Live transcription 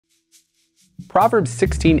Proverbs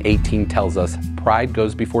 16:18 tells us, "Pride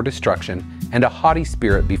goes before destruction, and a haughty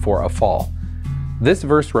spirit before a fall." This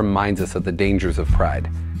verse reminds us of the dangers of pride.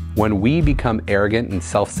 When we become arrogant and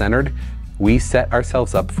self-centered, we set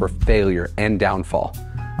ourselves up for failure and downfall.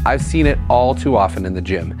 I've seen it all too often in the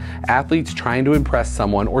gym. Athletes trying to impress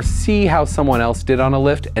someone or see how someone else did on a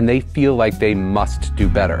lift, and they feel like they must do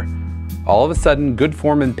better. All of a sudden, good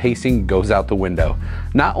form and pacing goes out the window.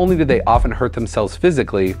 Not only do they often hurt themselves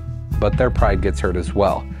physically, but their pride gets hurt as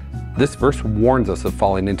well. This verse warns us of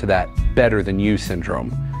falling into that better than you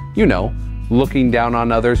syndrome. You know, looking down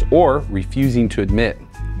on others or refusing to admit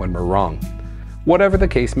when we're wrong. Whatever the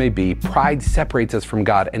case may be, pride separates us from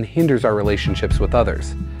God and hinders our relationships with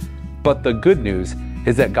others. But the good news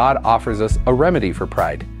is that God offers us a remedy for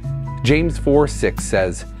pride. James 4:6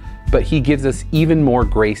 says, "But he gives us even more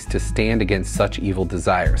grace to stand against such evil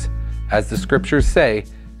desires. As the scriptures say,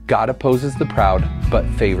 God opposes the proud, but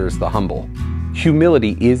favors the humble."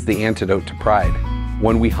 Humility is the antidote to pride.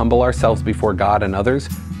 When we humble ourselves before God and others,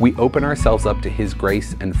 we open ourselves up to his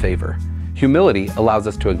grace and favor. Humility allows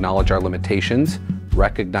us to acknowledge our limitations,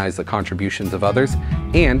 recognize the contributions of others,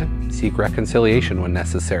 and seek reconciliation when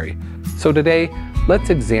necessary. So today, let's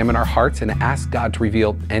examine our hearts and ask God to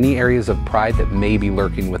reveal any areas of pride that may be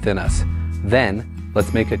lurking within us. Then,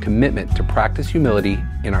 let's make a commitment to practice humility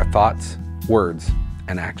in our thoughts, words,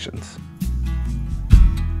 and actions.